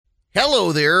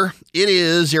Hello there. It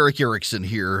is Eric Erickson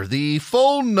here. The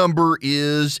phone number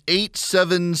is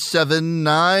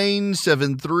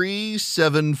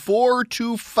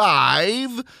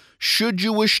 877-973-7425 should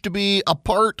you wish to be a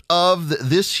part of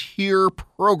this here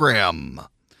program.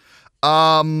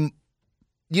 I'm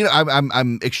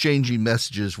exchanging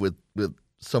messages with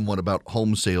someone about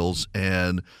home sales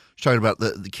and talking about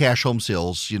the cash home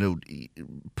sales.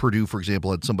 Purdue, for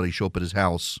example, had somebody show up at his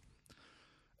house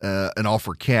and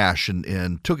offer cash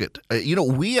and took it.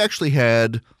 We actually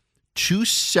had two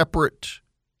separate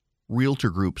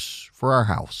realtor groups for our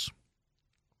house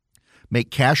make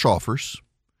cash offers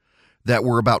that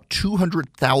were about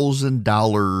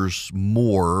 $200,000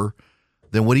 more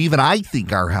than what even I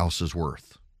think our house is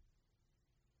worth.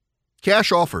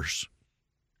 Cash offers.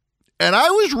 And I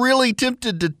was really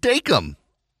tempted to take them,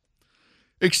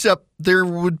 except there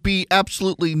would be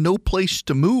absolutely no place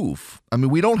to move. I mean,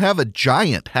 we don't have a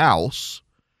giant house,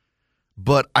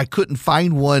 but I couldn't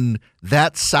find one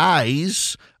that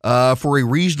size for a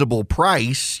reasonable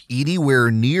price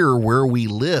anywhere near where we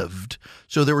lived.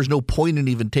 So there was no point in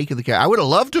even taking the cash. I would have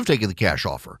loved to have taken the cash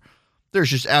offer. There's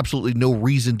just absolutely no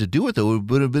reason to do it, though. It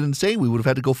would have been insane. We would have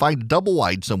had to go find a double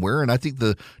wide somewhere, and I think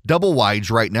the double wides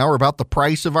right now are about the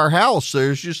price of our house.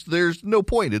 There's no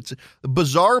point. It's a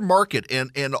bizarre market,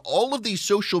 and all of these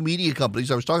social media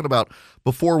companies I was talking about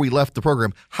before we left the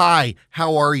program. Hi,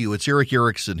 how are you? It's Eric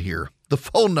Erickson here. The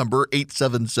phone number,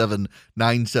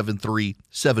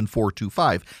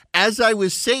 877-973-7425. As I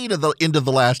was saying at the end of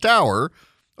the last hour,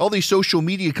 all these social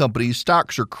media companies'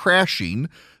 stocks are crashing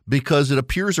because it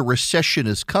appears a recession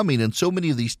is coming, and so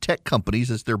many of these tech companies,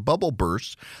 as their bubble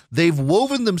bursts, they've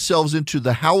woven themselves into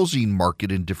the housing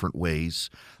market in different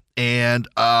ways, and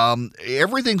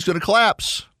everything's going to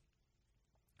collapse.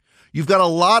 You've got a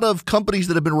lot of companies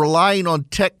that have been relying on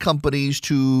tech companies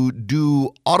to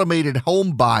do automated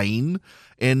home buying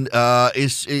and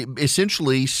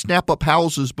essentially snap up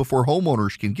houses before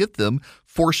homeowners can get them,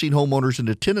 forcing homeowners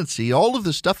into tenancy. All of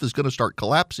this stuff is going to start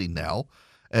collapsing now,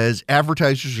 as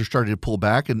advertisers are starting to pull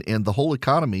back and the whole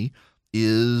economy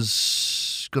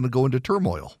is going to go into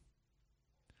turmoil.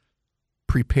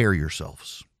 Prepare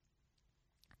yourselves.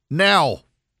 Now,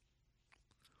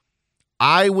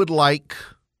 I would like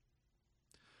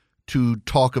to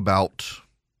talk about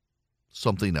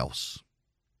something else.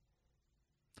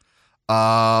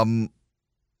 I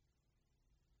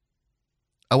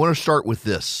want to start with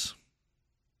this.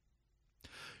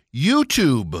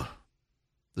 YouTube.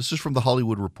 This is from The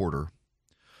Hollywood Reporter.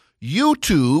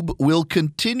 YouTube will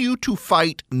continue to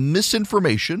fight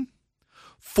misinformation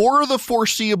for the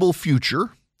foreseeable future.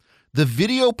 The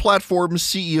video platform's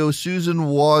CEO, Susan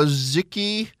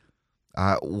Wojcicki,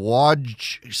 I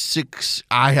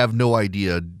have no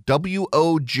idea.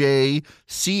 Wojcicki.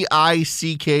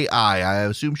 I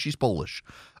assume she's Polish.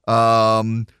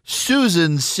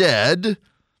 Susan said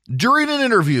during an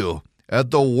interview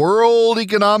at the World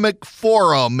Economic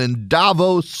Forum in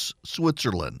Davos,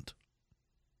 Switzerland,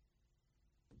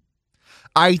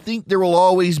 I think there will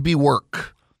always be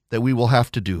work that we will have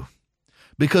to do,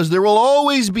 because there will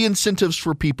always be incentives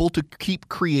for people to keep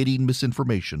creating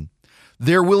misinformation.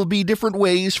 There will be different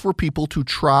ways for people to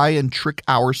try and trick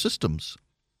our systems.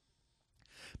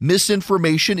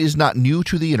 Misinformation is not new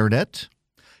to the internet.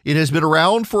 It has been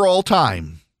around for all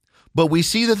time. But we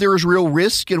see that there is real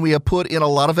risk, and we have put in a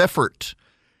lot of effort.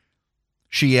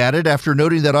 She added, after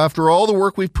noting that after all the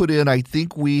work we've put in, I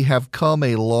think we have come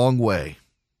a long way.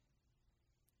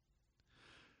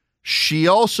 She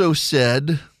also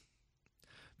said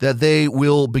that they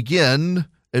will begin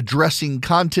addressing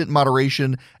content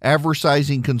moderation,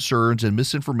 advertising concerns, and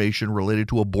misinformation related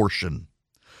to abortion,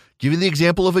 giving the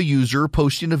example of a user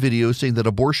posting a video saying that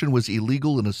abortion was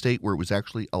illegal in a state where it was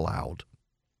actually allowed.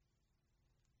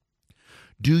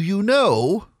 Do you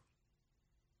know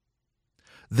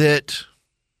that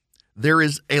there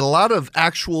is a lot of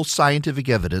actual scientific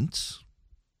evidence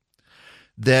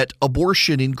that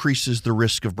abortion increases the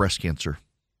risk of breast cancer?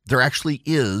 There actually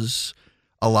is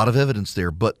a lot of evidence there,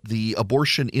 but the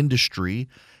abortion industry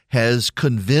has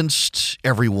convinced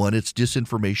everyone it's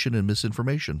disinformation and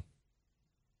misinformation.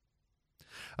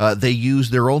 They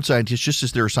use their own scientists, just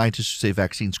as there are scientists who say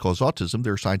vaccines cause autism.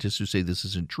 There are scientists who say this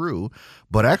isn't true.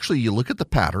 But actually, you look at the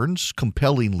patterns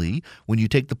compellingly. When you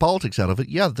take the politics out of it,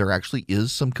 yeah, there actually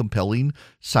is some compelling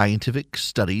scientific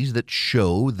studies that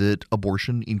show that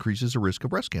abortion increases the risk of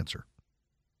breast cancer.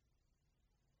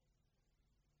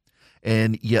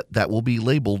 And yet that will be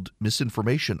labeled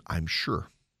misinformation, I'm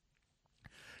sure.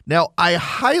 Now, I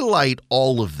highlight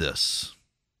all of this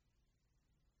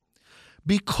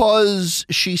because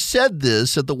she said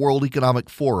this at the World Economic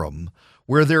Forum,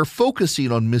 where they're focusing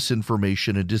on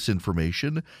misinformation and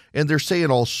disinformation, and they're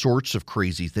saying all sorts of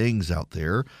crazy things out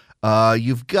there.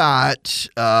 You've got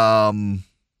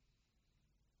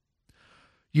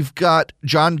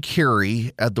John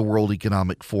Kerry at the World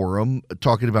Economic Forum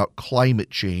talking about climate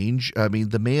change. I mean,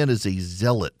 the man is a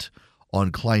zealot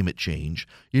on climate change.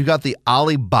 You've got the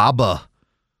Alibaba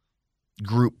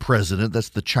Group president. That's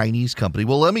the Chinese company.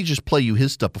 Well, let me just play you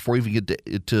his stuff before we even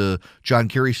get to John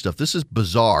Kerry's stuff. This is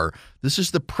bizarre. This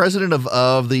is the president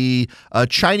of the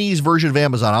Chinese version of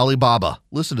Amazon, Alibaba.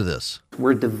 Listen to this.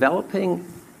 We're developing,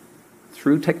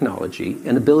 through technology,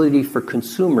 an ability for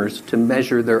consumers to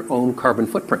measure their own carbon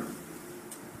footprint.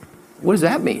 What does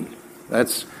that mean?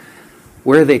 That's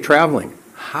where are they traveling?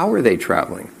 How are they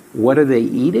traveling? What are they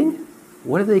eating?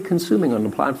 What are they consuming on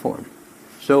the platform?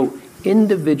 So,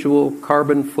 individual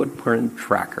carbon footprint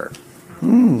tracker.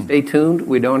 Stay tuned.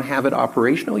 We don't have it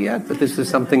operational yet, but this is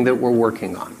something that we're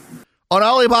working on. On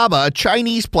Alibaba, a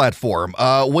Chinese platform.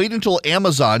 Wait until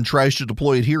Amazon tries to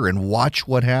deploy it here and watch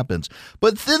what happens.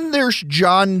 But then there's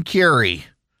John Kerry.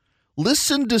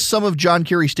 Listen to some of John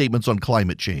Kerry's statements on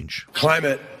climate change.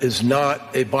 Climate is not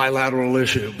a bilateral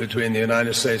issue between the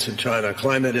United States and China.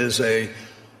 Climate is a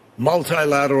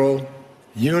multilateral,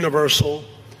 universal,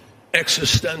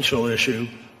 existential issue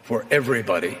for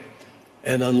everybody.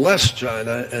 And unless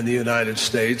China and the United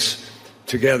States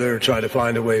together try to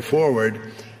find a way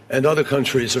forward, and other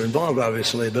countries are involved,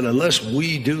 obviously, but unless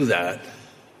we do that,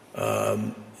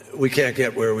 we can't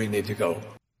get where we need to go.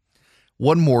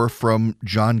 One more from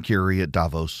John Kerry at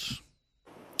Davos.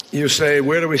 You say,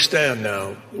 where do we stand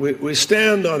now? We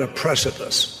stand on a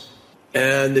precipice.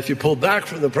 And if you pull back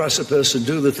from the precipice and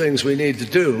do the things we need to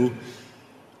do,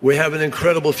 we have an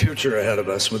incredible future ahead of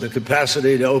us with the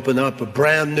capacity to open up a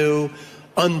brand new,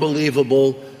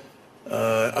 unbelievable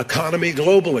economy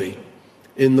globally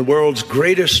in the world's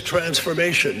greatest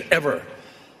transformation ever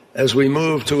as we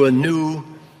move to a new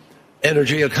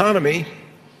energy economy,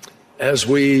 as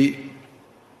we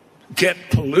get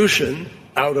pollution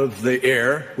out of the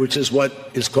air, which is what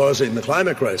is causing the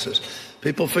climate crisis.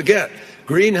 People forget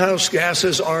greenhouse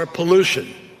gases are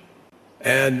pollution,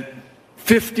 and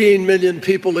 15 million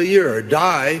people a year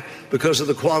die because of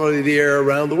the quality of the air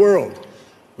around the world,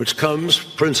 which comes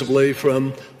principally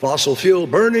from fossil fuel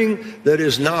burning that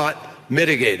is not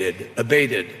mitigated,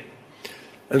 abated.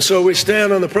 And so we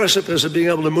stand on the precipice of being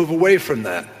able to move away from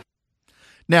that.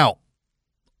 Now,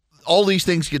 all these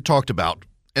things get talked about,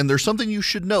 and there's something you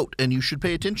should note and you should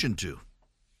pay attention to.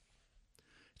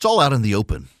 It's all out in the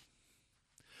open.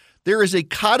 There is a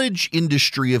cottage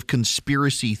industry of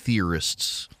conspiracy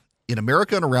theorists in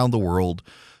America and around the world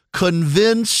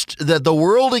convinced that the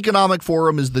World Economic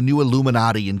Forum is the new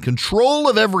Illuminati in control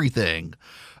of everything.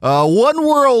 One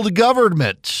world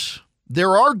government.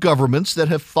 There are governments that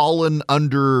have fallen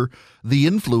under the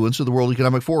influence of the World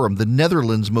Economic Forum. The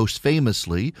Netherlands, most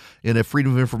famously, in a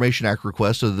Freedom of Information Act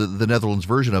request, the Netherlands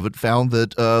version of it, found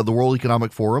that the World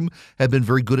Economic Forum had been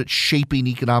very good at shaping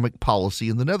economic policy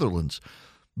in the Netherlands.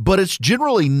 But it's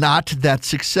generally not that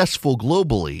successful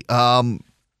globally.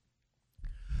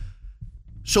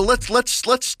 So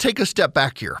let's take a step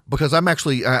back here, because I'm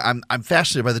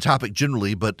fascinated by the topic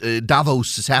generally, but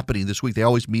Davos is happening this week. They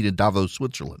always meet in Davos,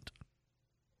 Switzerland.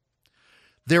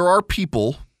 There are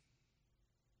people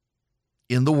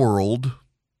in the world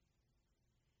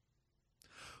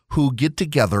who get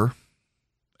together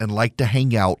and like to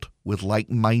hang out with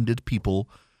like-minded people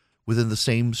within the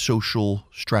same social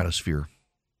stratosphere.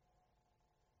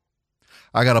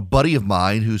 I got a buddy of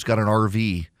mine who's got an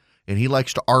RV, and he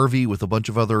likes to RV with a bunch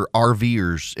of other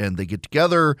RVers, and they get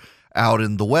together out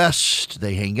in the West.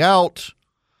 They hang out.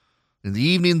 In the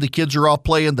evening, the kids are all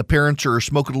playing. The parents are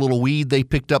smoking a little weed they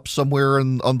picked up somewhere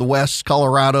on the West,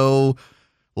 Colorado,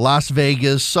 Las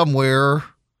Vegas, somewhere.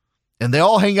 And they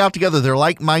all hang out together. They're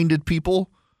like-minded people.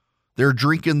 They're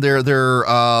drinking their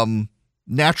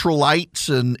natural lights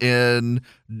and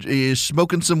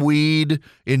smoking some weed,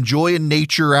 enjoying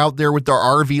nature out there with their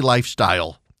RV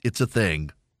lifestyle. It's a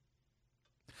thing.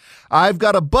 I've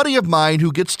got a buddy of mine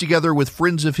who gets together with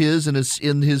friends of his and is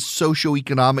in his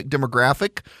socioeconomic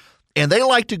demographic, and they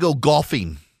like to go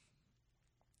golfing.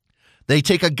 They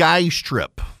take a guy's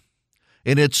trip,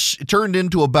 and it's turned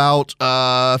into about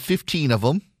 15 of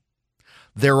them.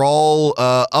 They're all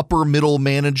upper middle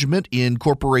management in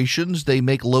corporations. They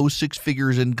make low six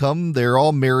figures income. They're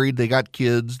all married. They got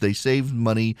kids. They save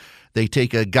money. They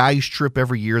take a guy's trip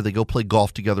every year. They go play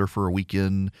golf together for a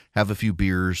weekend, have a few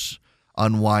beers,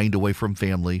 unwind away from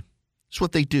family. It's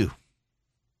what they do.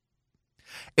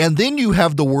 And then you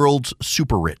have the world's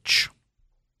super rich,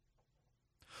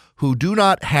 who do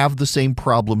not have the same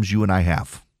problems you and I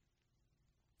have.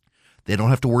 They don't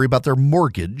have to worry about their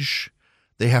mortgage.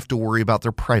 They have to worry about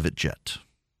their private jet.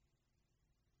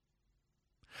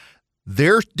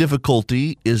 Their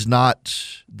difficulty is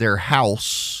not their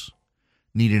house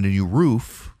needing a new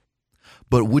roof,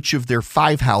 but which of their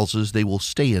 5 houses they will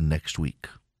stay in next week.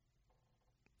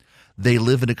 They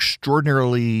live an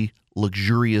extraordinarily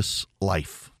luxurious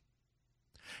life.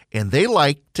 And they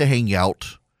like to hang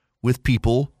out with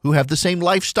people who have the same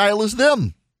lifestyle as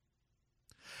them.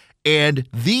 And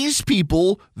these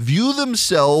people view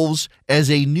themselves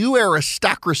as a new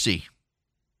aristocracy.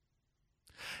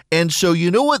 And so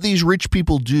you know what these rich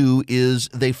people do is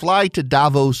they fly to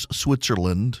Davos,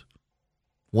 Switzerland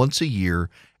once a year,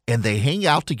 and they hang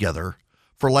out together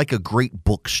for like a great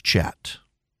books chat.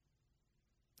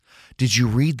 Did you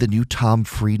read the new Tom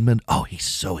Friedman? Oh, he's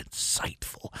so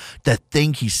insightful. That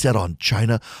thing he said on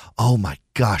China, oh my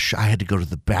gosh, I had to go to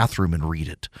the bathroom and read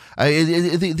it.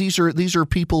 These are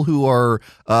people who are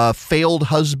failed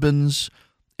husbands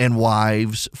and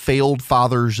wives, failed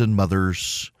fathers and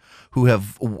mothers, who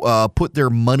have put their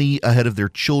money ahead of their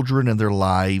children and their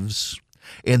lives,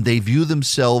 and they view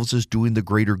themselves as doing the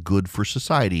greater good for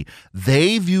society.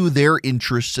 They view their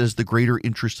interests as the greater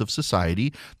interests of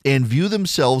society and view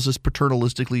themselves as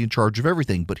paternalistically in charge of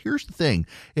everything. But here's the thing.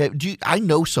 I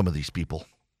know some of these people.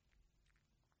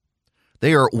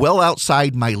 They are well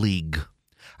outside my league.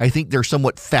 I think they're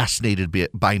somewhat fascinated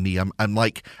by me. I'm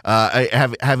like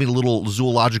having a little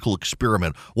zoological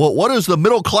experiment. Well, what does the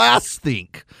middle class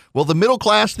think? Well, the middle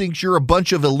class thinks you're a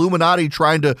bunch of Illuminati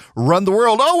trying to run the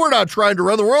world. Oh, we're not trying to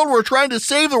run the world. We're trying to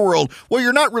save the world. Well,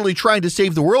 you're not really trying to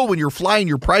save the world when you're flying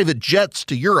your private jets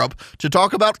to Europe to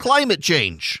talk about climate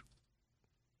change.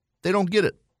 They don't get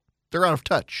it. They're out of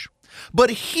touch. But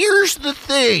here's the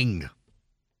thing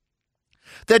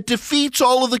that defeats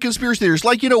all of the conspiracy theories.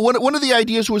 Like, one of the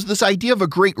ideas was this idea of a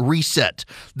great reset,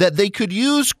 that they could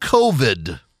use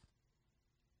COVID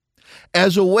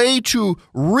as a way to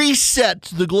reset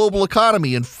the global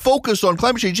economy and focus on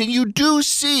climate change. And you do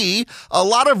see a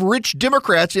lot of rich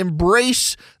Democrats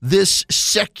embrace this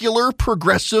secular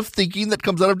progressive thinking that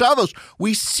comes out of Davos.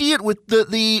 We see it with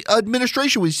the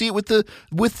administration. We see it with the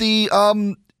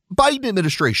Biden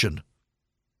administration.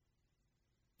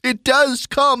 It does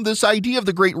come, this idea of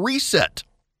the Great Reset,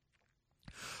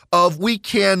 of we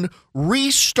can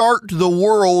restart the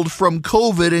world from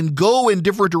COVID and go in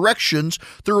different directions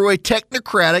through a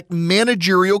technocratic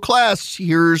managerial class.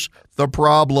 Here's the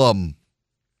problem.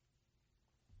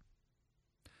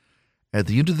 At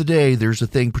the end of the day, there's a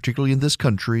thing, particularly in this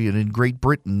country and in Great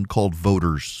Britain, called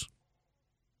voters.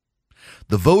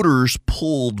 The voters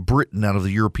pulled Britain out of the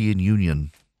European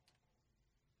Union.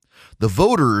 The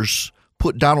voters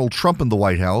put Donald Trump in the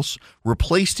White House,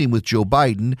 replaced him with Joe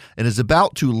Biden, and is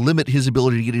about to limit his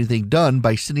ability to get anything done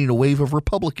by sending a wave of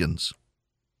Republicans.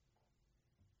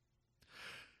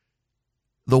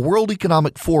 The World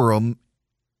Economic Forum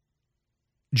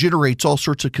generates all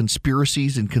sorts of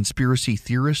conspiracies and conspiracy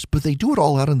theorists, but they do it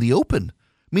all out in the open.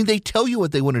 I mean, they tell you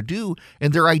what they want to do,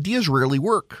 and their ideas rarely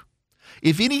work.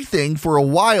 If anything, for a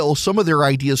while, some of their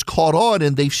ideas caught on,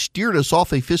 and they've steered us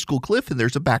off a fiscal cliff, and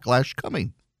there's a backlash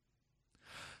coming.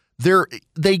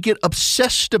 They get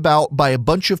obsessed about by a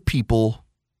bunch of people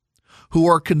who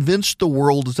are convinced the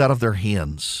world is out of their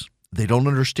hands. They don't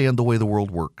understand the way the world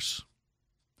works.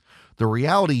 The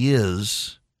reality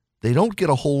is they don't get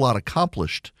a whole lot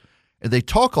accomplished, and they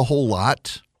talk a whole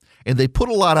lot, and they put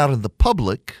a lot out in the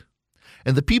public.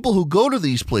 And the people who go to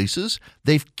these places,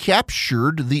 they've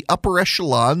captured the upper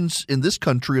echelons in this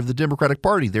country of the Democratic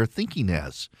Party, their thinking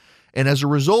has. And as a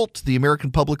result, the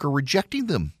American public are rejecting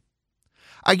them.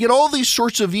 I get all these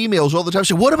sorts of emails all the time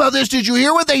saying, what about this? Did you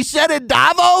hear what they said in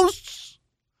Davos?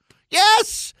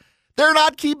 Yes, they're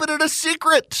not keeping it a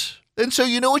secret. And so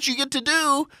you know what you get to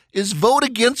do is vote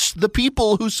against the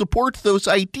people who support those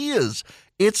ideas.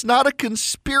 It's not a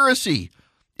conspiracy.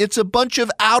 It's a bunch of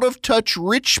out-of-touch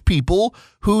rich people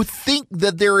who think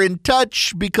that they're in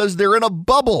touch because they're in a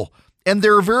bubble, and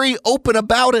they're very open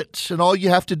about it. And all you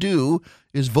have to do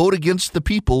is vote against the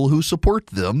people who support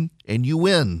them, and you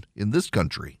win in this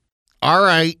country. All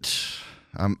right,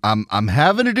 I'm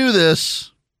having to do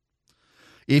this.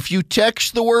 If you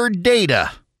text the word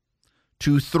data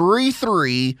to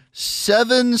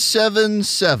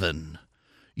 33777,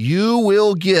 you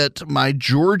will get my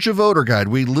Georgia voter guide.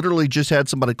 We literally just had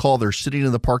somebody call. They're sitting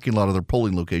in the parking lot of their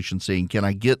polling location saying, can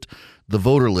I get the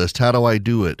voter list? How do I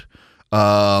do it?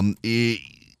 So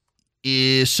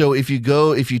if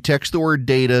you text the word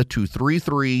data to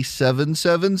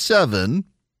 33777,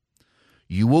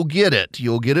 you will get it.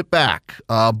 You'll get it back.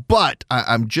 But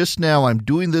I'm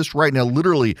doing this right now,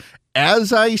 literally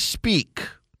as I speak.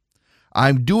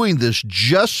 I'm doing this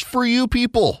just for you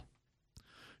people.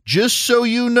 Just so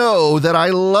you know that I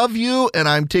love you and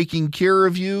I'm taking care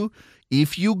of you.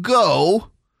 If you go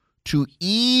to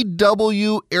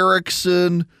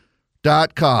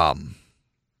ewerickson.com,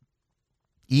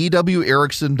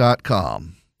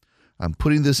 ewerickson.com. I'm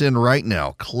putting this in right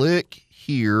now. Click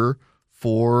here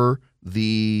for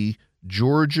the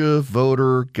Georgia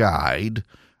voter guide.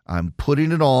 I'm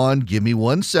putting it on. Give me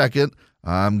 1 second.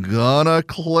 I'm gonna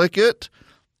click it.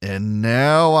 And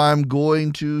now I'm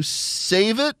going to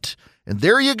save it. And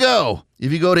there you go.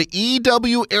 If you go to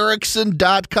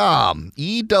ewerickson.com,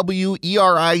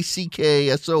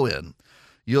 ewerickson,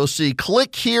 you'll see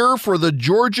click here for the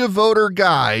Georgia voter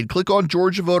guide. Click on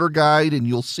Georgia voter guide and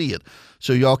you'll see it.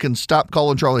 So y'all can stop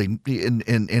calling Charlie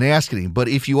and asking him. But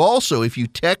if you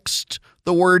text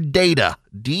the word data,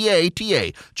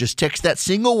 D-A-T-A, just text that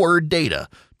single word data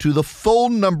to the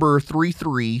phone number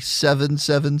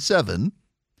 33777,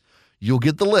 you'll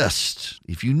get the list.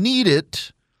 If you need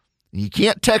it, you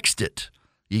can't text it.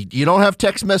 You don't have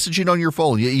text messaging on your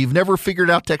phone. You've never figured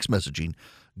out text messaging.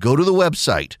 Go to the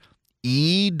website,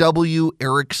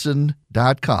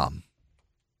 ewerickson.com,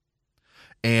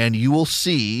 and you will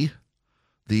see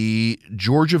the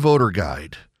Georgia voter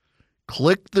guide.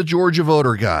 Click the Georgia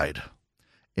voter guide,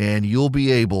 and you'll be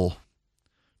able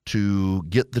to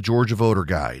get the Georgia voter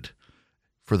guide.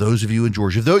 For those of you in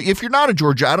Georgia, though, if you're not in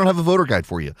Georgia, I don't have a voter guide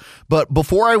for you. But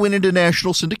before I went into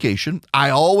national syndication, I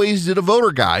always did a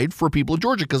voter guide for people in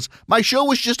Georgia because my show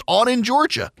was just on in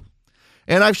Georgia.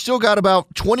 And I've still got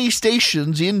about 20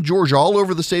 stations in Georgia, all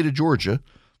over the state of Georgia.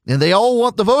 And they all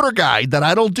want the voter guide that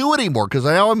I don't do anymore because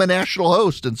now I'm a national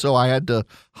host. And so I had to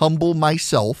humble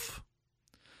myself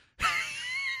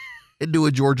and do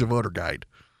a Georgia voter guide.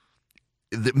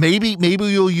 Maybe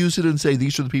you'll use it and say,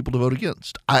 these are the people to vote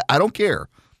against. I don't care.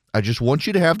 I just want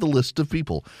you to have the list of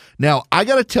people. Now, I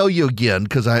got to tell you again,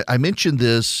 because I mentioned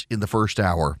this in the first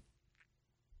hour.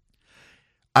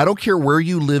 I don't care where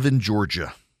you live in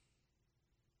Georgia.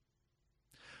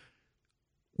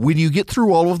 When you get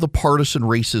through all of the partisan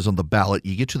races on the ballot,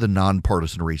 you get to the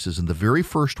nonpartisan races, and the very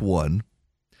first one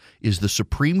is the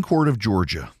Supreme Court of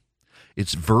Georgia.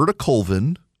 It's Verda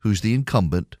Colvin, who's the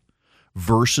incumbent,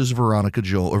 versus Veronica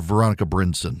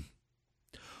Brinson.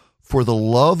 For the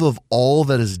love of all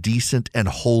that is decent and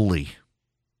holy,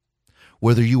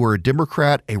 whether you are a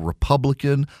Democrat, a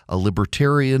Republican, a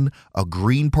Libertarian, a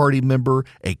Green Party member,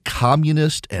 a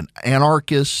communist, an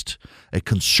anarchist, a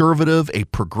conservative, a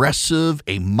progressive,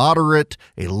 a moderate,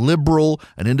 a liberal,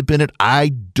 an independent, I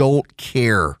don't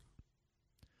care.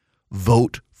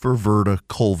 Vote for Verda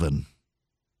Colvin.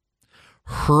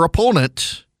 Her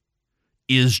opponent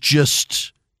is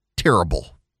just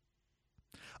terrible.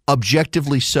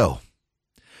 Objectively so.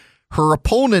 Her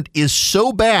opponent is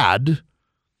so bad,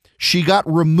 she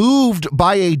got removed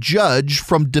by a judge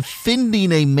from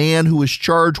defending a man who was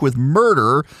charged with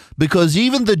murder because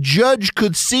even the judge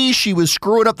could see she was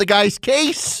screwing up the guy's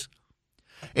case.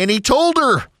 And he told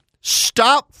her,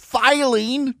 stop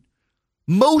filing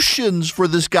motions for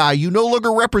this guy. You no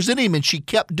longer represent him. And she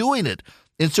kept doing it.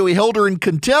 And so he held her in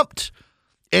contempt.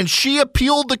 And she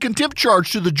appealed the contempt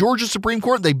charge to the Georgia Supreme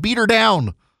Court. They beat her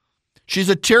down. She's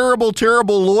a terrible,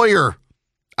 terrible lawyer.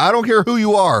 I don't care who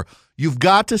you are. You've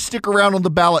got to stick around on the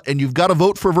ballot, and you've got to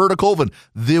vote for Verda Colvin.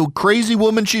 The crazy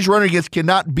woman she's running against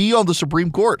cannot be on the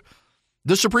Supreme Court.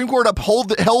 The Supreme Court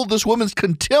held this woman's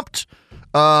contempt.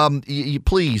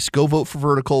 Please go vote for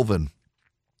Verda Colvin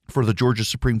for the Georgia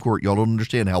Supreme Court. Y'all don't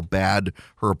understand how bad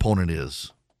her opponent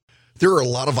is. There are a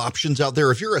lot of options out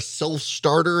there. If you're a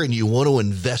self-starter and you want to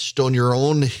invest on your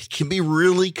own, it can be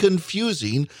really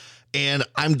confusing. And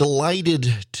I'm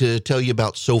delighted to tell you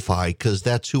about SoFi because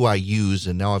that's who I use,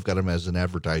 and now I've got them as an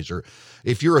advertiser.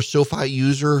 If you're a SoFi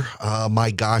user,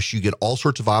 my gosh, you get all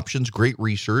sorts of options, great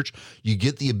research. You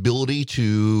get the ability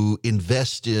to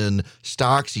invest in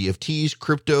stocks, EFTs,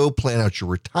 crypto, plan out your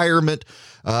retirement.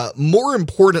 More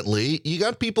importantly, you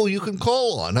got people you can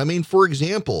call on. I mean, for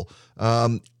example,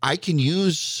 I can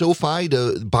use SoFi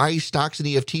to buy stocks and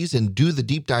EFTs and do the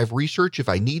deep dive research if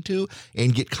I need to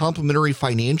and get complimentary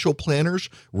financial planners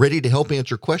ready to help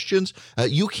answer questions.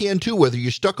 You can too, whether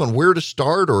you're stuck on where to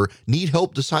start or need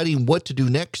help deciding what to do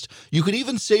next. You can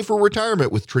even save for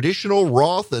retirement with traditional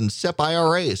Roth and SEP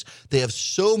IRAs. They have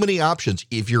so many options.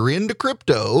 If you're into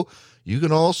crypto, you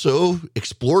can also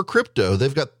explore crypto.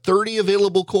 They've got 30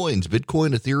 available coins: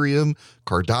 Bitcoin, Ethereum,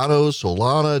 Cardano,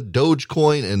 Solana,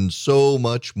 Dogecoin, and so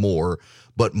much more.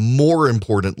 But more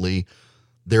importantly,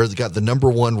 They've got the number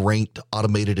one ranked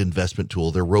automated investment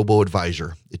tool, their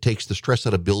robo-advisor. It takes the stress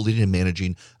out of building and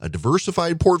managing a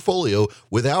diversified portfolio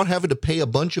without having to pay a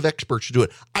bunch of experts to do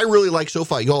it. I really like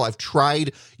SoFi. Y'all, I've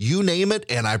tried, you name it,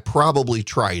 and I probably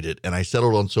tried it, and I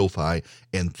settled on SoFi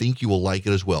and think you will like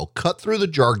it as well. Cut through the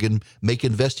jargon, make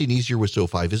investing easier with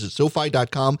SoFi. Visit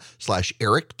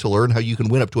SoFi.com/Eric to learn how you can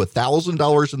win up to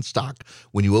 $1,000 in stock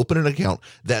when you open an account.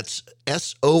 That's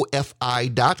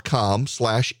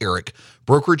SoFi.com/Eric.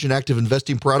 Brokerage and active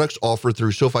investing products offered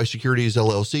through SoFi Securities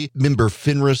LLC, member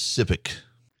FINRA SIPC.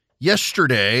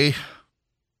 Yesterday,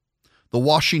 the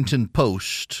Washington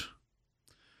Post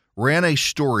ran a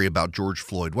story about George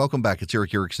Floyd. Welcome back. It's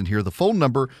Eric Erickson here. The phone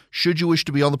number, should you wish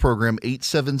to be on the program,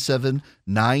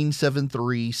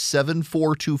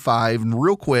 877-973-7425. And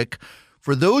real quick,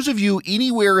 for those of you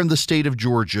anywhere in the state of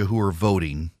Georgia who are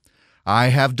voting, I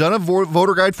have done a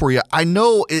voter guide for you. I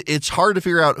know it's hard to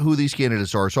figure out who these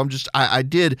candidates are, so I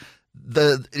did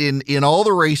in all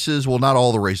the races, well, not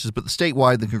all the races, but the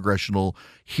statewide, the congressional.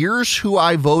 Here's who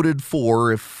I voted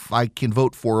for if I can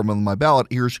vote for them on my ballot.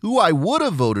 Here's who I would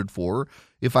have voted for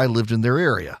if I lived in their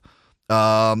area.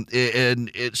 So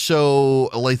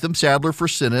Latham Sadler for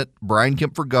Senate, Brian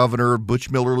Kemp for governor, Butch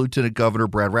Miller, lieutenant governor,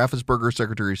 Brad Raffensperger,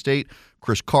 secretary of state,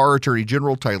 Chris Carr, attorney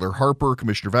general, Tyler Harper,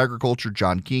 commissioner of agriculture,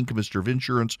 John King, commissioner of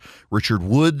insurance, Richard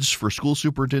Woods for school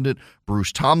superintendent,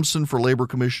 Bruce Thompson for labor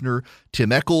commissioner,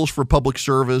 Tim Echols for public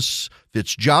service,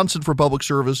 Fitz Johnson for public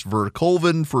service, Verda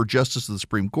Colvin for justice of the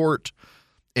Supreme Court.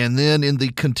 And then in the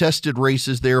contested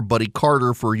races there, Buddy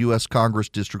Carter for U.S. Congress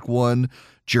District 1,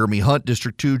 Jeremy Hunt,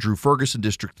 District 2, Drew Ferguson,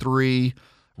 District 3,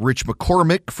 Rich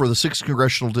McCormick for the 6th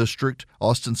Congressional District,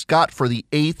 Austin Scott for the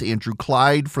 8th, Andrew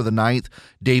Clyde for the 9th,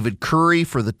 David Curry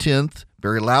for the 10th,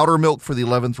 Barry Loudermilk for the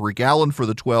 11th, Rick Allen for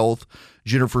the 12th,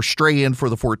 Jennifer Strahan for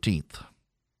the 14th.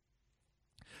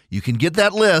 You can get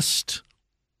that list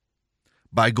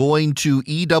by going to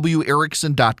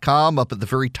ewerickson.com. Up at the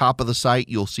very top of the site,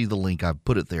 you'll see the link. I've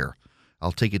put it there.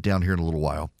 I'll take it down here in a little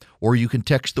while. Or you can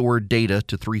text the word data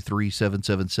to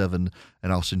 33777,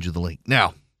 and I'll send you the link. Now,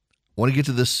 I want to get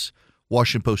to this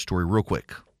Washington Post story real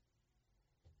quick.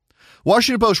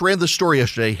 Washington Post ran this story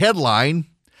yesterday. Headline,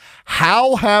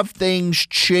 how have things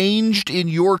changed in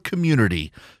your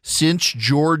community since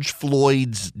George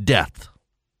Floyd's death?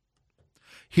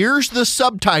 Here's the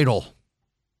subtitle.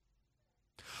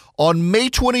 On May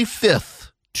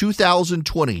 25th,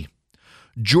 2020,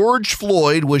 George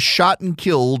Floyd was shot and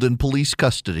killed in police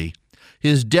custody.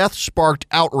 His death sparked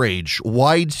outrage,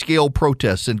 wide-scale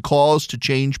protests, and calls to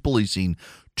change policing.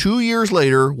 2 years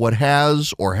later, what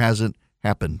has or hasn't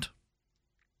happened?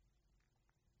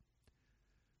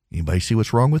 Anybody see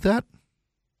what's wrong with that?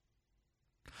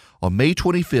 On May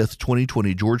 25th,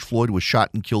 2020, George Floyd was shot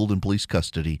and killed in police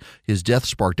custody. His death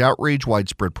sparked outrage,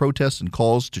 widespread protests, and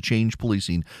calls to change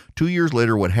policing. 2 years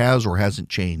later, what has or hasn't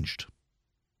changed?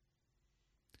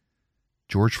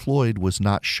 George Floyd was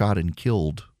not shot and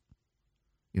killed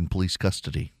in police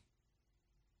custody.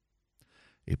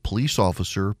 A police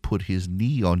officer put his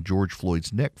knee on George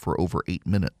Floyd's neck for over 8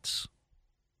 minutes.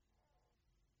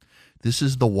 This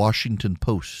is the Washington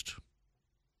Post,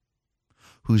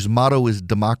 whose motto is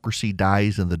democracy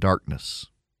dies in the darkness,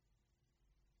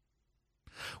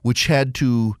 which had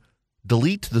to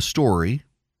delete the story,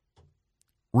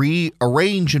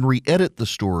 rearrange and re-edit the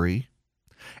story,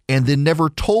 and then never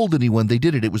told anyone they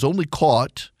did it. It was only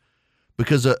caught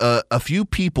because a few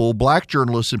people, black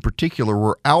journalists in particular,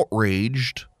 were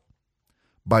outraged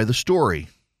by the story.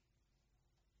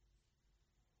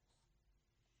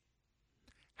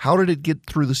 How did it get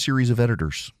through the series of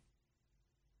editors?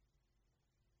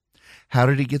 How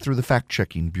did it get through the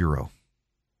fact-checking bureau?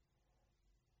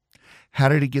 How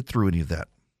did it get through any of that?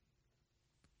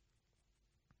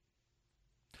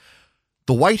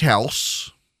 The White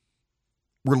House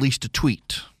released a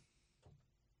tweet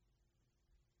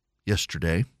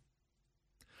yesterday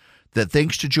that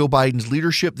thanks to Joe Biden's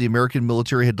leadership, the American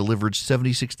military had delivered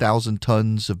 76,000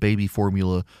 tons of baby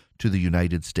formula to the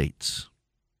United States.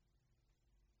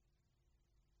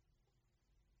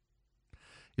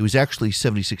 It was actually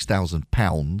 76,000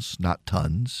 pounds, not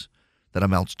tons. That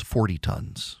amounts to 40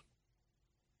 tons.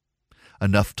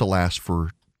 Enough to last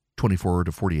for 24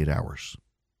 to 48 hours.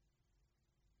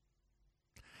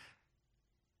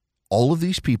 All of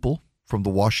these people, from the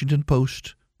Washington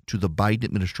Post to the Biden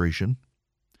administration,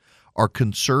 are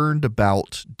concerned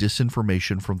about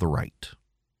disinformation from the right.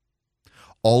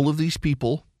 All of these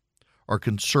people are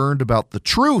concerned about the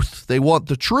truth. They want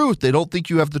the truth. They don't think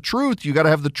you have the truth. You got to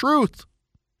have the truth.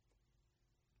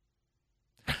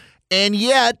 And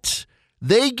yet,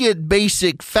 they get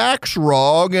basic facts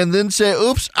wrong and then say,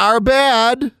 oops, our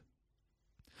bad.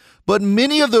 But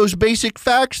many of those basic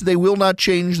facts, they will not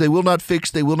change, they will not fix,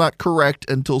 they will not correct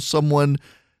until someone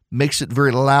makes it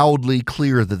very loudly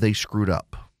clear that they screwed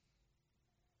up.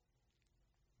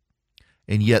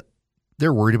 And yet,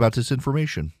 they're worried about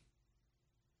disinformation.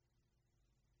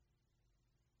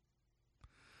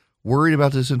 Worried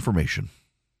about disinformation.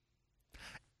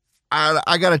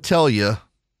 I got to tell you,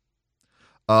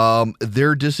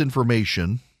 their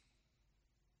disinformation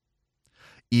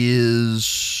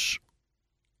is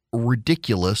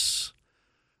ridiculous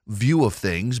view of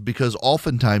things because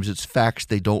oftentimes it's facts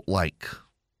they don't like.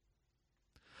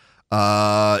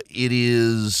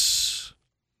 It's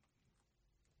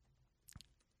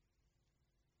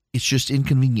just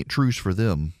inconvenient truths for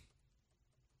them.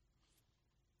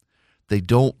 They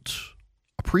don't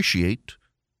appreciate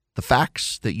the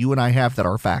facts that you and I have that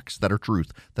are facts, that are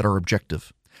truth, that are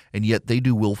objective. And yet they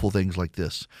do willful things like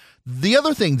this. The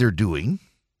other thing they're doing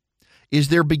is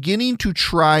they're beginning to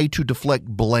try to deflect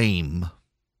blame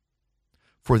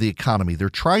for the economy. They're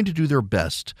trying to do their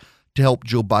best to help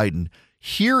Joe Biden.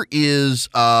 Here is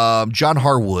John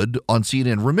Harwood on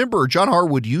CNN. Remember, John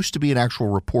Harwood used to be an actual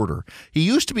reporter. He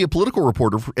used to be a political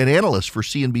reporter, an analyst for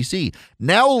CNBC.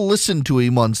 Now listen to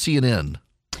him on CNN.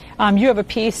 You have a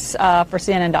piece for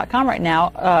CNN.com right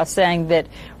now saying that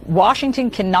Washington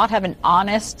cannot have an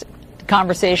honest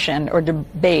conversation or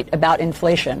debate about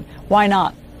inflation. Why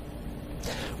not?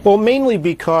 Well, mainly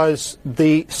because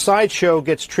the sideshow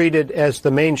gets treated as the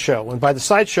main show. And by the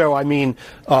sideshow, I mean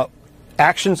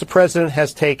actions the president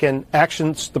has taken,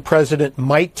 actions the president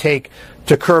might take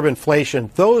to curb inflation.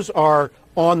 Those are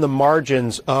on the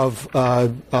margins of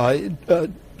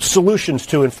solutions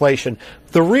to inflation.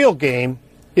 The real game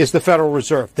is the Federal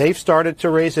Reserve. They've started to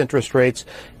raise interest rates.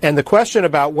 And the question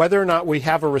about whether or not we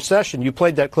have a recession, you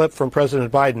played that clip from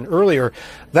President Biden earlier,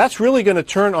 that's really going to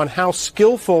turn on how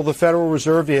skillful the Federal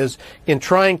Reserve is in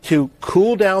trying to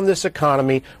cool down this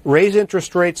economy, raise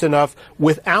interest rates enough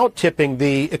without tipping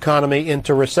the economy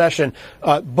into recession.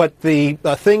 But the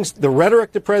things, the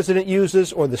rhetoric the president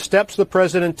uses or the steps the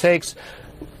president takes,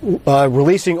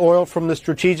 releasing oil from the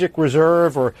strategic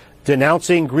reserve or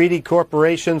denouncing greedy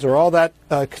corporations or all that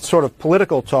sort of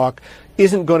political talk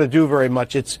isn't going to do very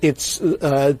much. It's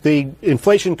the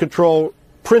inflation control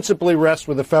principally rests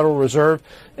with the Federal Reserve,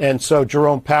 and so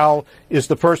Jerome Powell is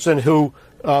the person who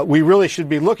we really should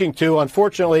be looking to.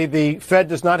 Unfortunately, the Fed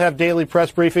does not have daily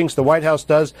press briefings. The White House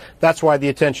does. That's why the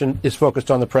attention is focused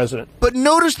on the president. But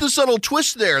notice the subtle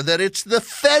twist there, that it's the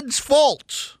Fed's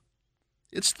fault.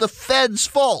 It's the Fed's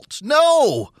fault.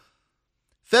 No!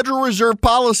 Federal Reserve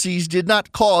policies did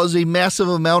not cause a massive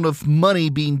amount of money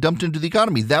being dumped into the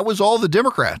economy. That was all the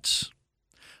Democrats.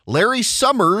 Larry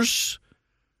Summers,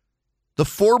 the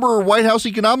former White House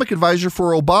economic advisor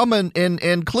for Obama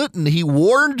and Clinton, he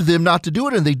warned them not to do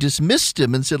it, and they dismissed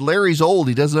him and said, Larry's old.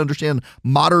 He doesn't understand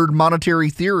modern monetary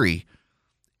theory.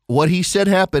 What he said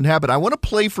happened. I want to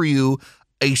play for you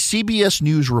a CBS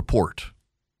News report.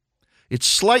 It's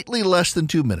slightly less than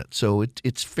 2 minutes, so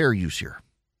it's fair use here.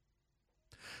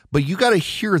 But you got to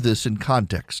hear this in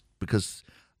context because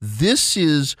this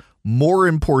is more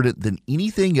important than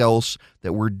anything else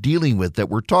that we're dealing with, that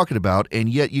we're talking about. And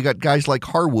yet you got guys like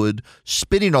Harwood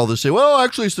spinning all this, say, well,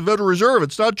 actually, it's the Federal Reserve.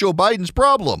 It's not Joe Biden's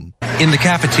problem. In the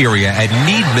cafeteria at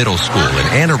Meade Middle School in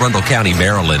Anne Arundel County,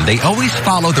 Maryland, they always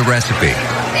follow the recipe.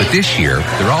 But this year,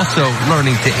 they're also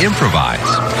learning to improvise.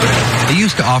 They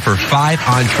used to offer 5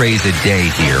 entrees a day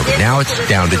here, but now it's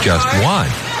down to just 1.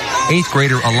 8th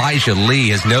grader Elijah Lee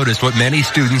has noticed what many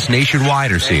students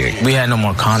nationwide are seeing. We had no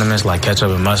more condiments like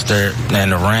ketchup and mustard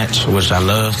and the ranch, which I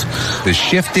loved. The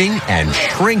shifting and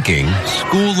shrinking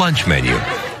school lunch menu.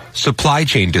 Supply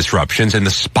chain disruptions and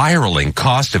the spiraling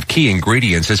cost of key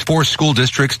ingredients has forced school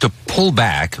districts to pull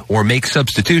back or make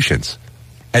substitutions.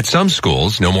 At some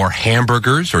schools, no more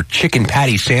hamburgers or chicken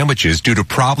patty sandwiches due to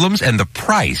problems and the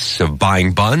price of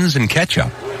buying buns and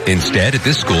ketchup. Instead, at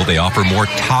this school, they offer more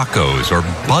tacos or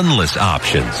bunless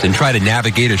options and try to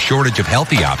navigate a shortage of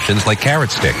healthy options like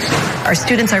carrot sticks. Our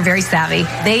students are very savvy.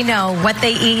 They know what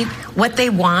they eat, what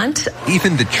they want.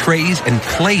 Even the trays and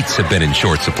plates have been in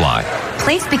short supply.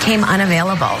 Plates became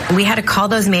unavailable. We had to call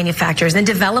those manufacturers and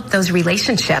develop those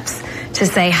relationships to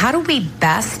say, how do we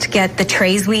best get the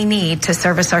trays we need to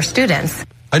service our students?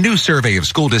 A new survey of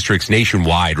school districts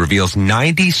nationwide reveals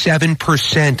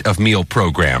 97% of meal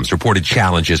programs reported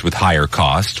challenges with higher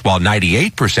costs, while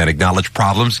 98% acknowledge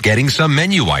problems getting some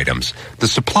menu items, the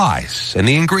supplies, and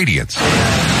the ingredients.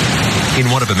 In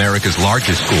one of America's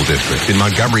largest school districts, in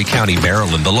Montgomery County,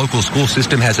 Maryland, the local school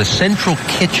system has a central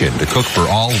kitchen to cook for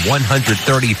all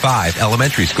 135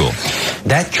 elementary schools.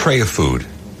 That tray of food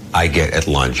I get at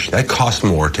lunch, that costs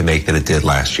more to make than it did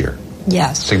last year.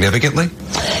 Yes. Significantly?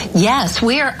 Yes,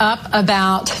 we are up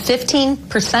about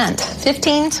 15%,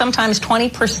 15, sometimes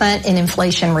 20% in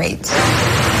inflation rates.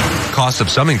 Costs of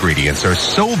some ingredients are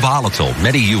so volatile,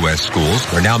 many U.S. schools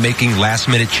are now making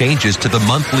last-minute changes to the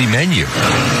monthly menu,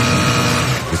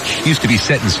 which used to be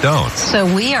set in stone. So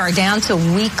we are down to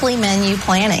weekly menu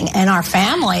planning, and our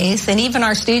families and even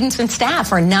our students and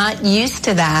staff are not used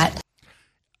to that.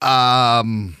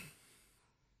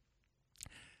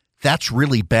 That's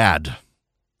really bad,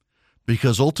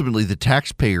 because ultimately the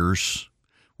taxpayers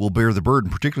will bear the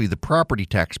burden, particularly the property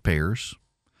taxpayers,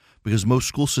 because most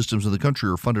school systems in the country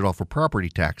are funded off of property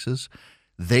taxes.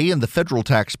 They and the federal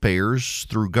taxpayers,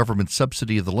 through government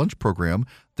subsidy of the lunch program,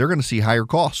 they're going to see higher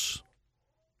costs.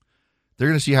 They're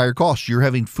going to see higher costs. You're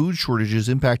having food shortages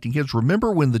impacting kids.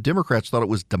 Remember when the Democrats thought it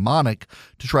was demonic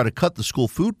to try to cut the school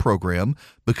food program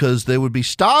because they would be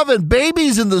starving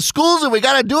babies in the schools and we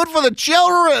got to do it for the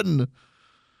children.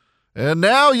 And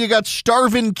now you got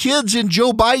starving kids in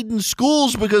Joe Biden's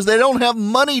schools because they don't have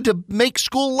money to make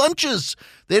school lunches.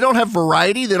 They don't have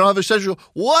variety. They don't have essential.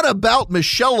 What about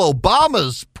Michelle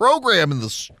Obama's program in the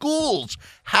schools?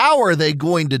 How are they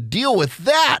going to deal with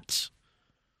that?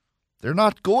 They're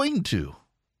not going to.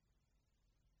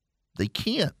 They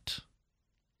can't.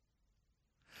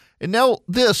 And now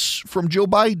this from Joe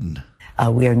Biden.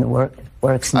 We are in the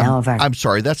works now of our... I'm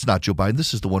sorry, that's not Joe Biden.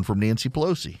 This is the one from Nancy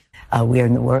Pelosi. We are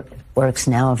in the works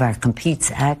now of our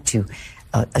Competes Act to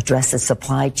address the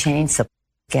supply chain,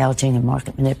 gouging and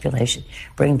market manipulation,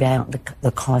 bring down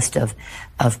the cost of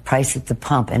price at the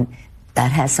pump. And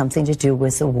that has something to do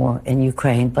with the war in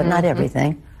Ukraine, but not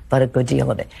everything, but a good deal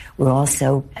of it. We're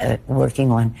also working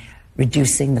on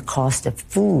reducing the cost of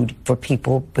food for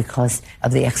people because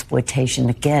of the exploitation,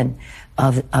 again,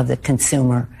 of the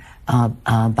consumer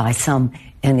by some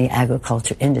in the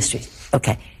agriculture industry.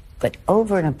 Okay. But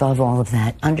over and above all of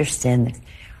that, understand that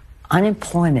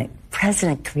unemployment,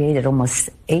 President created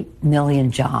almost 8 million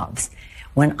jobs.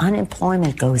 When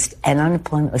unemployment goes, and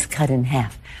unemployment was cut in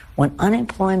half, when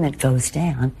unemployment goes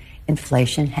down,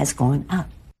 inflation has gone up.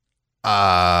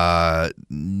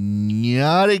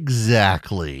 Not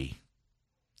exactly.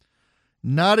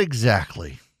 Not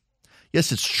exactly.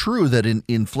 Yes, it's true that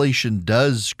inflation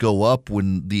does go up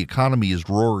when the economy is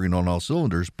roaring on all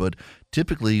cylinders, but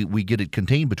typically we get it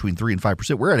contained between 3 and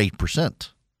 5%. We're at 8%.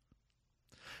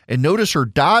 And notice her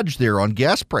dodge there on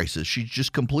gas prices. She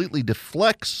just completely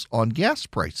deflects on gas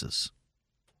prices.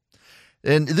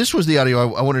 And this was the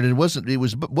audio I wanted. It wasn't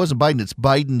Biden. It's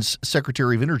Biden's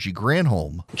Secretary of Energy,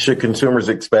 Granholm. Should consumers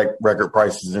expect record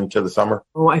prices into the summer?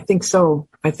 Oh, I think so.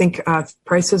 I think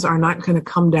prices are not going to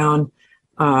come down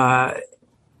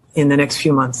in the next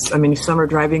few months. I mean, summer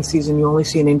driving season, you only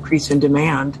see an increase in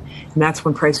demand, and that's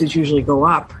when prices usually go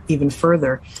up even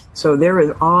further. So there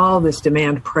is all this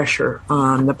demand pressure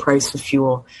on the price of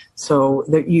fuel. So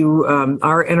that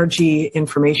our Energy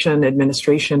Information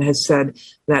Administration has said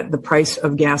that the price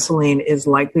of gasoline is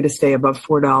likely to stay above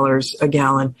 $4 a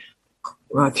gallon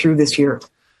through this year.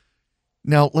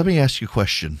 Now, let me ask you a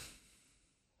question.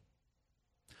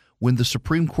 When the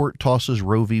Supreme Court tosses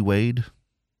Roe v. Wade,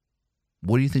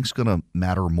 what do you think is going to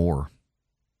matter more?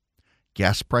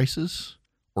 Gas prices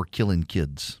or killing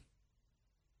kids?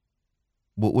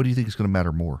 What do you think is going to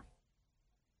matter more?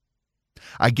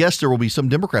 I guess there will be some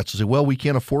Democrats who say, well, we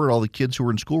can't afford all the kids who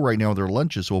are in school right now with their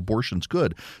lunches, so abortion's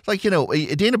good. It's like,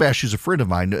 Dana Bash, who's a friend of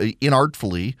mine,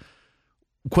 inartfully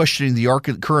questioning the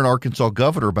current Arkansas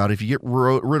governor about if you get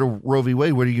rid of Roe v.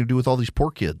 Wade, what are you going to do with all these poor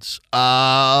kids?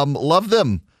 Love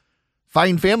them.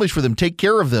 Find families for them. Take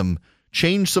care of them.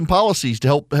 Change some policies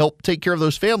to help take care of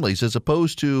those families, as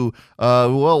opposed to,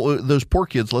 those poor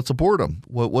kids, let's abort them.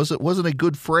 Wasn't a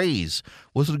good phrase.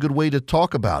 Wasn't a good way to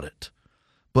talk about it.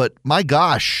 But my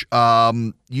gosh,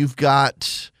 you've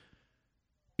got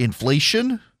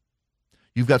inflation.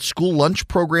 You've got school lunch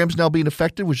programs now being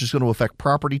affected, which is going to affect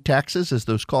property taxes as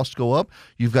those costs go up.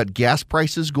 You've got gas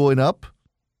prices going up.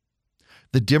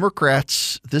 The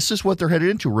Democrats, this is what they're headed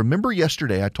into. Remember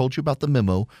yesterday I told you about the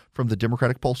memo from the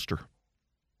Democratic pollster.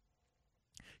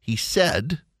 He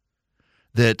said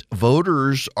that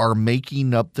voters are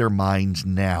making up their minds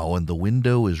now, and the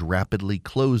window is rapidly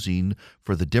closing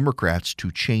for the Democrats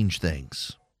to change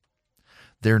things.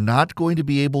 They're not going to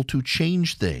be able to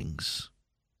change things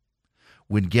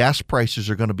when gas prices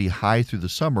are going to be high through the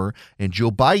summer, and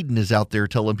Joe Biden is out there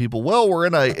telling people, well, we're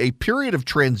in a period of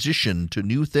transition to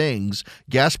new things.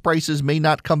 Gas prices may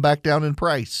not come back down in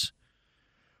price.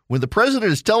 When the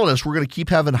president is telling us we're going to keep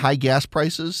having high gas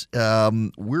prices,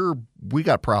 we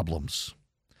got problems.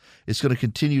 It's going to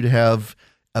continue to have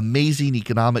amazing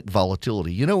economic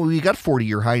volatility. You know, we got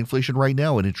 40-year high inflation right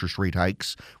now and interest rate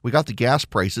hikes. We got the gas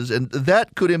prices, and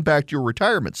that could impact your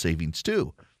retirement savings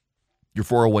too. Your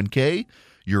 401k,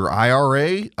 your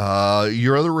IRA,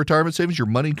 your other retirement savings, your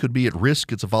money could be at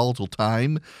risk. It's a volatile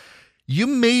time. You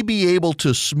may be able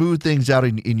to smooth things out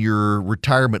in your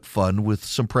retirement fund with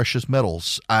some precious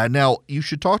metals. Now, you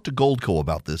should talk to Goldco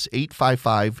about this,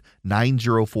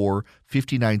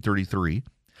 855-904-5933.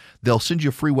 They'll send you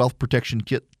a free wealth protection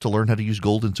kit to learn how to use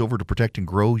gold and silver to protect and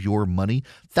grow your money.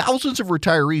 Thousands of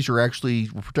retirees are actually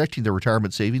protecting their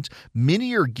retirement savings.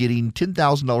 Many are getting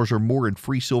 $10,000 or more in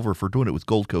free silver for doing it with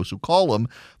Goldco. So call them,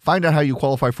 find out how you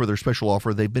qualify for their special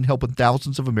offer. They've been helping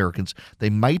thousands of Americans. They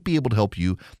might be able to help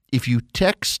you if you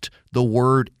text the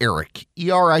word ERIC,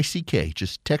 E-R-I-C-K.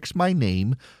 Just text my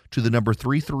name to the number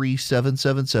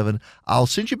 33777. I'll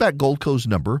send you back Goldco's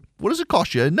number. What does it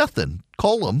cost you? Nothing.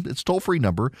 Call them. It's a toll-free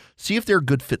number. See if they're a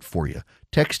good fit for you.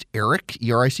 Text ERIC,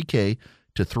 E-R-I-C-K,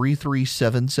 to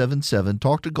 33777.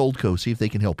 Talk to Goldco. See if they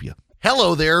can help you.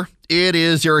 Hello there. It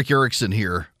is Eric Erickson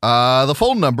here. The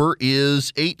phone number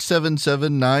is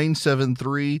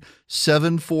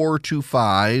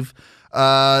 877-973-7425.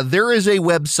 There is a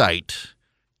website,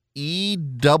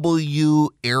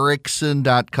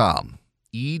 ewerickson.com.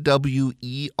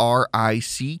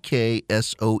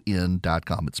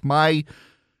 EWERICKSON.com. It's my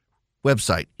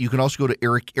website. You can also go to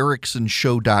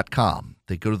ericericksonshow.com.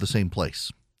 They go to the same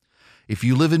place. If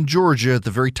you live in Georgia, at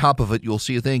the very top of it, you'll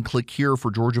see a thing, click here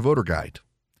for Georgia Voter Guide.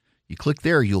 You click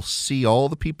there, you'll see all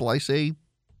the people I say,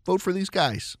 vote for these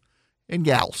guys and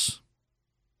gals.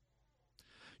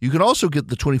 You can also get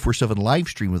the 24/7 live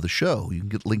stream of the show. You can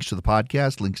get links to the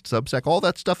podcast, links to Substack. All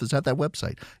that stuff is at that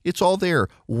website. It's all there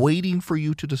waiting for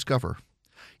you to discover.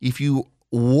 If you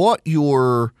want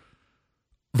your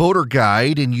voter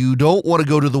guide and you don't want to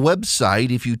go to the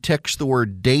website, if you text the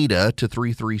word data to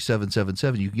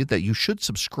 33777, you can get that. You should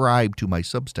subscribe to my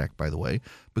Substack, by the way,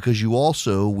 because you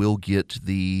also will get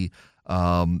the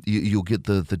you'll get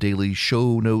the daily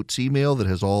show notes email that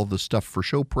has all the stuff for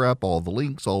show prep, all the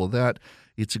links, all of that.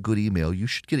 It's a good email. You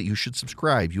should get it. You should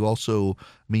subscribe. You also,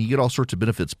 you get all sorts of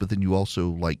benefits, but then you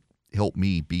also help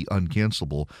me be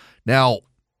uncancelable. Now,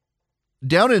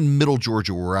 down in Middle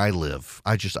Georgia where I live,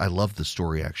 I love this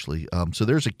story actually. So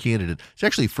there's a candidate. It's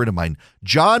actually a friend of mine,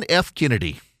 John F.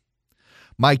 Kennedy.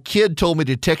 My kid told me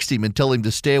to text him and tell him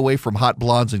to stay away from hot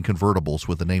blondes and convertibles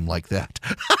with a name like that.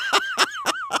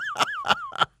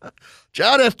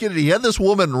 John F. Kennedy had this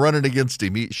woman running against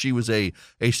him. She was a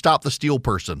Stop the Steal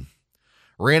person.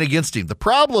 Ran against him. The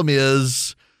problem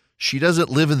is she doesn't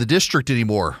live in the district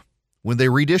anymore. When they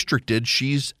redistricted,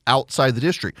 she's outside the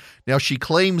district. Now, she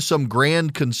claims some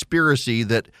grand conspiracy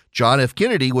that John F.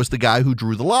 Kennedy was the guy who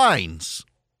drew the lines.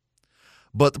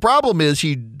 But the problem is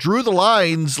he drew the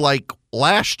lines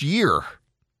last year.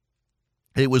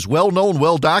 It was well known,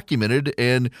 well documented,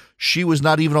 and she was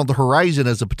not even on the horizon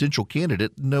as a potential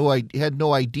candidate. Had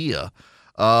no idea.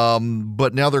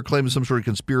 But now they're claiming some sort of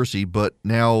conspiracy, but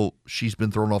now she's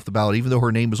been thrown off the ballot. Even though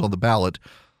her name is on the ballot,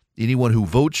 anyone who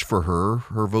votes for her,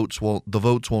 the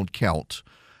votes won't count.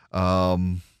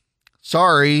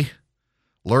 Sorry,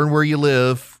 learn where you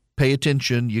live, pay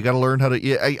attention. You got to learn how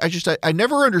to, I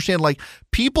never understand,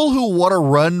 people who want to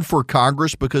run for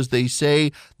Congress because they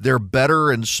say they're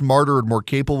better and smarter and more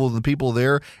capable than people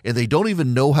there, and they don't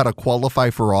even know how to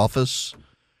qualify for office.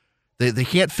 They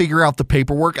can't figure out the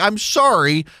paperwork. I'm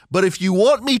sorry, but if you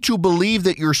want me to believe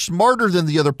that you're smarter than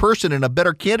the other person and a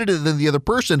better candidate than the other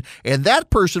person, and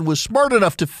that person was smart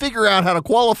enough to figure out how to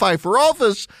qualify for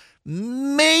office,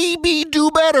 maybe do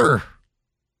better.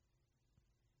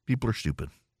 People are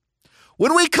stupid.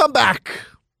 When we come back,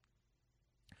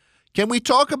 can we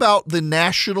talk about the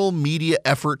national media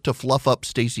effort to fluff up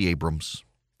Stacey Abrams?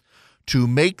 To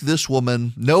make this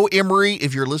woman, no, Emery,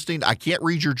 if you're listening, I can't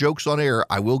read your jokes on air.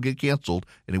 I will get canceled,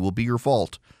 and it will be your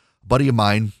fault. A buddy of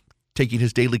mine, taking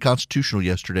his daily constitutional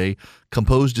yesterday,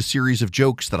 composed a series of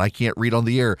jokes that I can't read on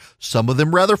the air. Some of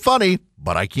them rather funny,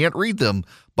 but I can't read them.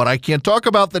 But I can talk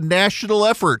about the national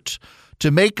effort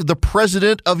to make the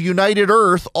president of United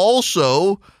Earth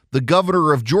also the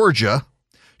governor of Georgia.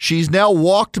 She's now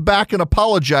walked back and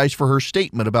apologized for her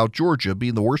statement about Georgia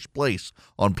being the worst place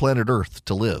on planet Earth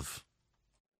to live.